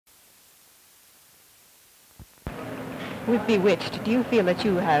With Bewitched, do you feel that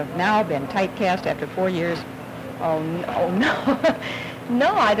you have now been typecast after 4 years? Oh, no.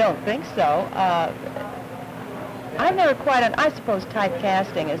 No, I don't think so. I've never quite, I suppose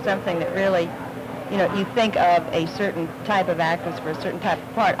typecasting is something that really, you know, you think of a certain type of actress for a certain type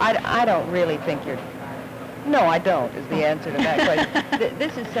of part. I don't really think you're, no, I don't, is the answer to that question.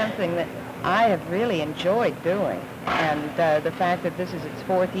 This is something that I have really enjoyed doing. And the fact that this is its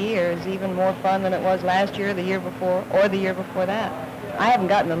 4th year is even more fun than it was last year, the year before, or the year before that. I haven't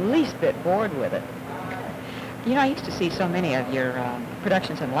gotten the least bit bored with it. You know, I used to see so many of your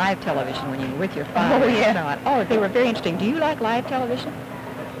productions on live television when you were with your father. Oh, yeah. And so on. Oh, they were very interesting. Do you like live television?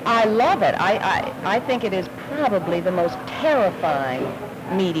 I love it. I think it is probably the most terrifying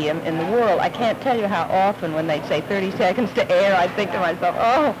medium in the world. I can't tell you how often when they say 30 seconds to air, I think to myself,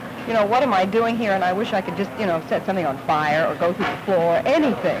 oh, you know, what am I doing here? And I wish I could just, you know, set something on fire or go through the floor,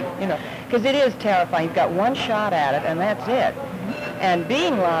 anything, you know, because it is terrifying. You've got one shot at it, and that's it. And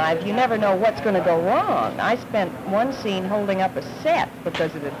being live, you never know what's going to go wrong. I spent one scene holding up a set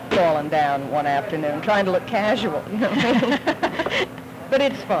because it had fallen down one afternoon, trying to look casual, you know what I mean? But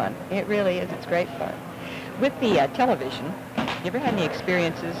it's fun. It really is. It's great fun. With the television, you ever had any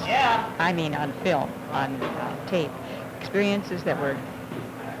experiences, I mean on film, on tape, experiences that were...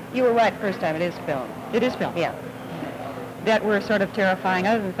 You were right first time. It is film. It is film? Yeah. That were sort of terrifying,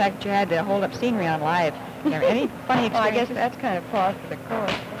 other than the fact that you had to hold up scenery on live. Any funny experiences? Well, I guess that's kind of par for the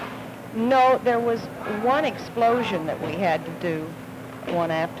course. No, there was one explosion that we had to do one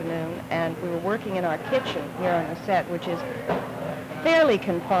afternoon, and we were working in our kitchen here on the set, which is fairly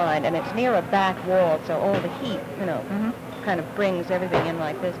confined, and it's near a back wall, so all the heat, you know, kind of brings everything in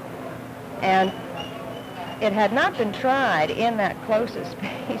like this. And it had not been tried in that closest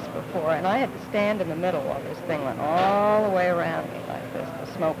space before, and I had to stand in the middle while this thing went all the way around me like this,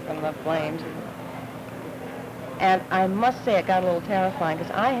 the smoke and the flames. And I must say it got a little terrifying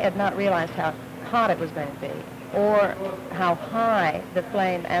because I had not realized how hot it was going to be or how high the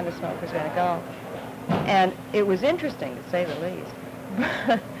flame and the smoke was going to go. And it was interesting, to say the least.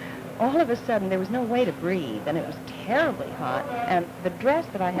 But all of a sudden, there was no way to breathe, and it was terribly hot. And the dress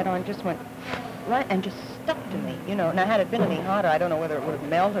that I had on just went right and just stuck to me, you know. Now, had it been any hotter, I don't know whether it would have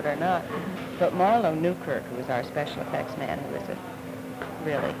melted or not. But Marlowe Newkirk, who was our special effects man, who is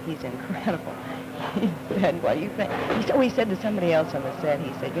really, he's incredible. He said, what do you think? He said to somebody else on the set,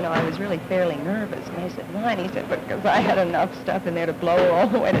 he said, you know, I was really fairly nervous. And I said, why? And he said, because I had enough stuff in there to blow all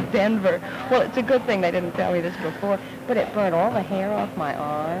the way to Denver. Well, it's a good thing they didn't tell me this before, but it burnt all the hair off my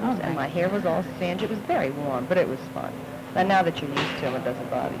arms, and my hair was all singed. It was very warm, but it was fun. And now that you're used to them, it doesn't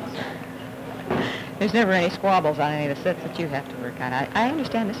bother you so. There's never any squabbles on any of the sets that you have to work on. I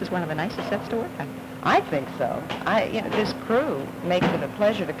understand this is one of the nicest sets to work on. I think so. You know, this crew makes it a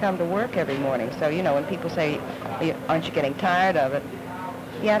pleasure to come to work every morning. So, you know, when people say, aren't you getting tired of it?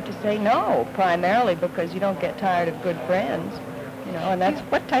 You have to say no, primarily because you don't get tired of good friends. You know, and that's...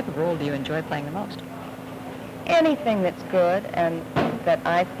 What type of role do you enjoy playing the most? Anything that's good and that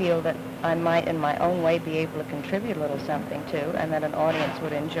I feel that I might, in my own way, be able to contribute a little something to, and that an audience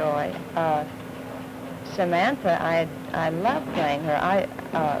would enjoy. Samantha, I love playing her.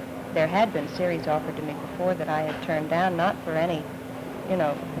 There had been series offered to me before that I had turned down, not for any, you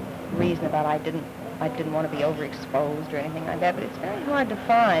know, reason about I didn't want to be overexposed or anything like that, but it's very hard to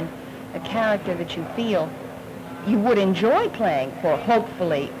find a character that you feel you would enjoy playing for,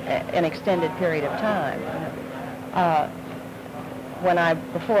 hopefully, an extended period of time.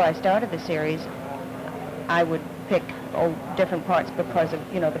 Before I started the series, I would pick different parts because of,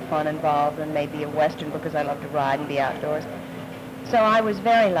 you know, the fun involved, and maybe a Western because I love to ride and be outdoors. So I was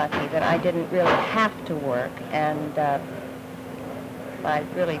very lucky that I didn't really have to work, and I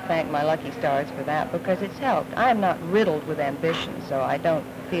really thank my lucky stars for that because it's helped. I am not riddled with ambition, so I don't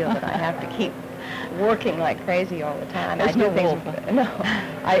feel that I have to keep working like crazy all the time. There's no wolf. No,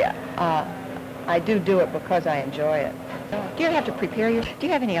 I do it because I enjoy it. Do you have to prepare you? Do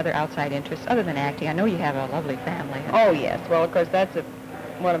you have any other outside interests other than acting? I know you have a lovely family. Oh, yes. Well, of course, that's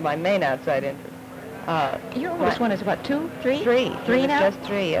one of my main outside interests. Your oldest one is what, 2, 3? 3. Three now? Just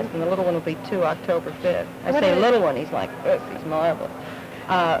 3, yes. And the little one will be 2 October 5th. I say little one, he's like this. He's marvelous.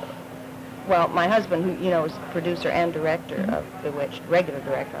 Well, my husband, who, you know, is producer and director of Bewitched, regular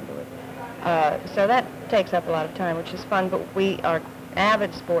director on Bewitched. So that takes up a lot of time, which is fun. But we are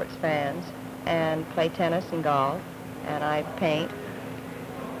avid sports fans and play tennis and golf. And I paint.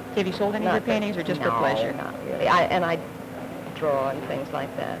 Have you sold any of your paintings or just for pleasure? No, not really. I draw and things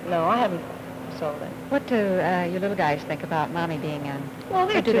like that. No, I haven't sold any. What do your little guys think about Mommy being on? Well,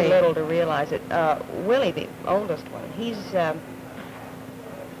 they're too little to realize it. Willie, the oldest one,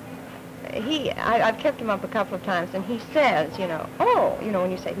 I've kept him up a couple of times, and he says, oh,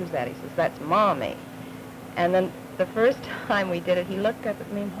 when you say, who's that? He says, that's Mommy. And then the first time we did it, he looked up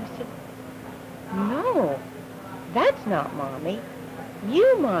at me and he said, no, that's not Mommy.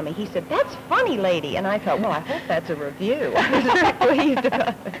 You, Mommy. He said, that's funny, lady. And I thought, well, I hope that's a review. I was very pleased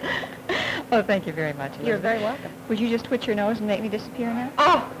about it. Oh, thank you very much, Elizabeth. You're very welcome. Would you just twitch your nose and make me disappear now?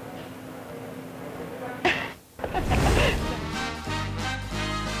 Oh,